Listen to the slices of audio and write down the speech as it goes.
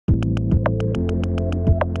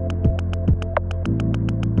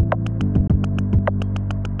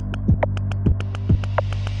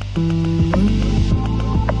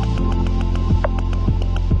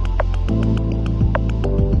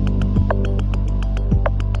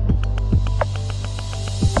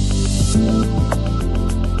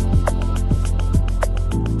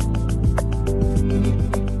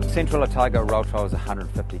Central Otago Rail Trail is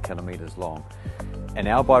 150 kilometres long. And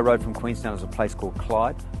our by road from Queenstown is a place called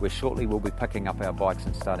Clyde, where shortly we'll be picking up our bikes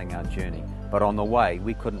and starting our journey. But on the way,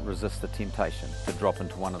 we couldn't resist the temptation to drop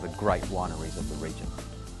into one of the great wineries of the region.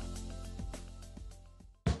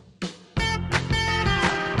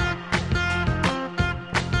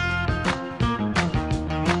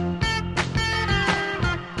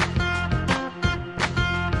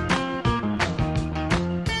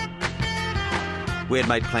 We had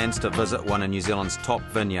made plans to visit one of New Zealand's top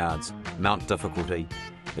vineyards, Mount Difficulty.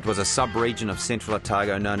 It was a sub-region of central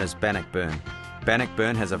Otago known as Bannockburn.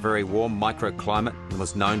 Bannockburn has a very warm microclimate and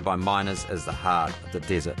was known by miners as the heart of the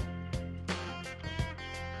desert.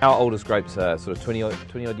 Our oldest grapes are sort of 20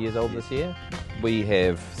 odd years old this year. We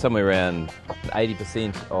have somewhere around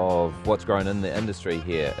 80% of what's grown in the industry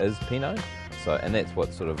here is Pinot. And that's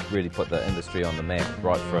what sort of really put the industry on the map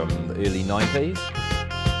right from the early 90s.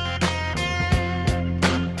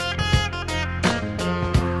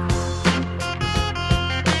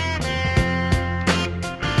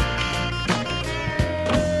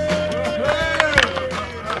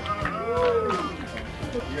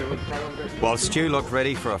 While Stu looked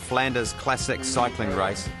ready for a Flanders Classic cycling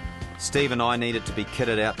race, Steve and I needed to be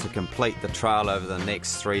kitted out to complete the trail over the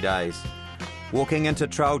next 3 days. Walking into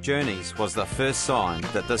Trail Journeys was the first sign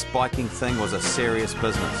that this biking thing was a serious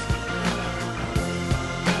business.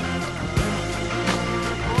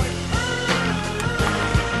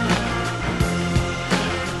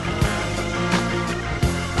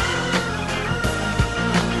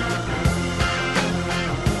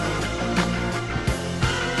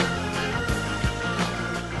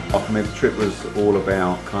 For me, the trip was all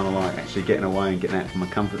about kind of like actually getting away and getting out from my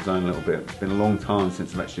comfort zone a little bit. It's been a long time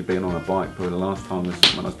since I've actually been on a bike. Probably the last time was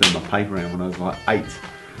when I was doing my paper round when I was like 8.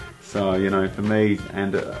 So, you know, for me,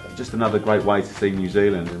 and just another great way to see New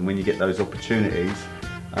Zealand. And when you get those opportunities,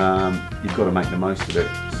 you've got to make the most of it.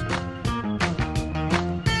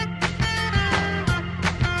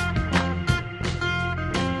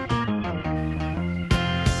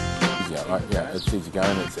 Yeah, it's easy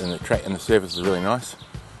going, and the track and the surface is really nice.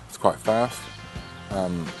 It's quite fast.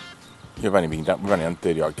 We've only done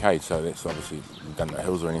 30 odd k's, so that's obviously we've done no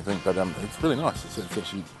hills or anything. But it's really nice. It's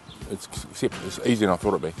actually it's easier than I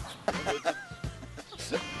thought it'd be.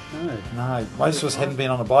 No. Most of us hadn't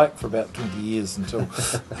been on a bike for about 20 years until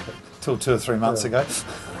 2 or 3 months ago.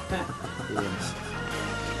 Yes.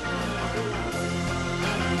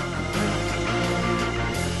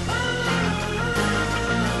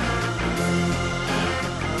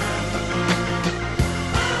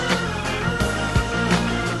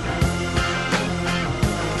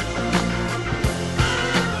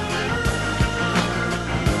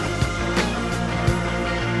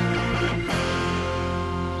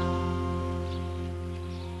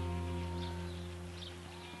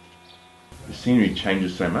 The scenery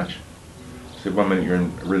changes so much. So one minute you're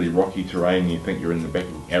in really rocky terrain and you think you're in the back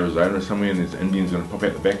of Arizona or somewhere and there's Indians going to pop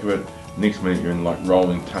out the back of it. Next minute you're in like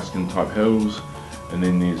rolling Tuscan type hills, and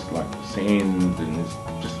then there's like sand, and there's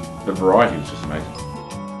just the variety is just amazing.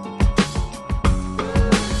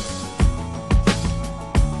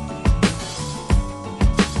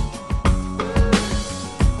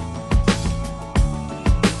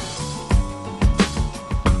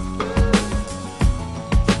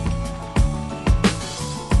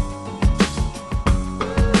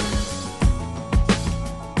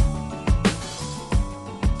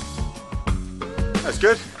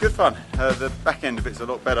 It's good fun. The back end of it's a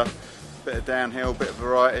lot better. Bit of downhill, bit of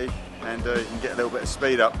variety, and you can get a little bit of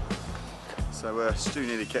speed up. So Stu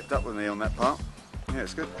nearly kept up with me on that part. Yeah,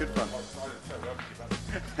 it's good fun.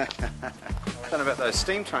 I don't know about those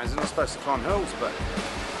steam trains, they're not supposed to climb hills, but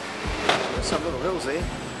there's some little hills there.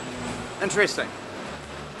 Interesting.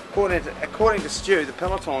 According to Stu, the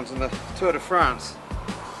pelotons in the Tour de France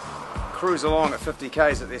cruise along at 50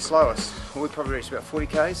 k's at their slowest. Well, we probably reached about 40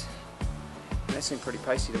 k's. And that seemed pretty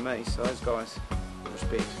pacey to me, so those guys,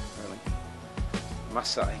 respect, really. I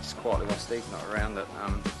must say, just quietly while Steve's not around, that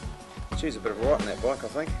Stu's a bit of a right on that bike, I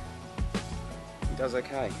think. He does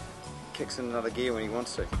okay. He kicks in another gear when he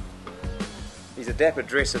wants to. He's a dapper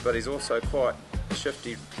dresser, but he's also quite a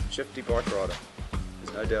shifty bike rider.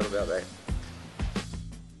 There's no doubt about that.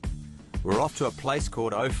 We're off to a place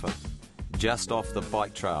called Ophir, just off the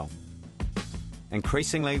bike trail.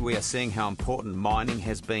 Increasingly, we are seeing how important mining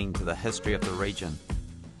has been to the history of the region.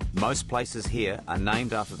 Most places here are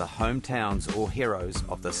named after the hometowns or heroes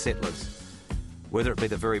of the settlers, whether it be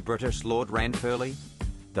the very British Lord Ranfurly,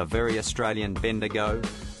 the very Australian Bendigo,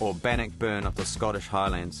 or Bannockburn of the Scottish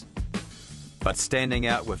Highlands. But standing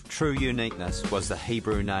out with true uniqueness was the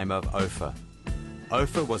Hebrew name of Ophir.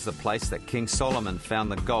 Ophir was the place that King Solomon found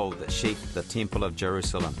the gold that sheathed the Temple of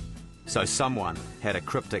Jerusalem. So someone had a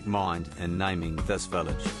cryptic mind in naming this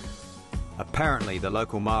village. Apparently the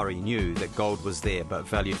local Maori knew that gold was there but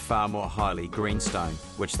valued far more highly greenstone,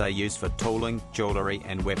 which they used for tooling, jewellery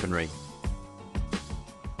and weaponry.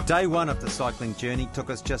 Day one of the cycling journey took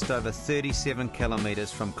us just over 37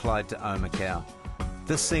 kilometres from Clyde to Omakau.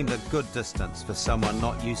 This seemed a good distance for someone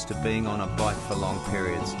not used to being on a bike for long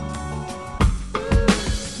periods.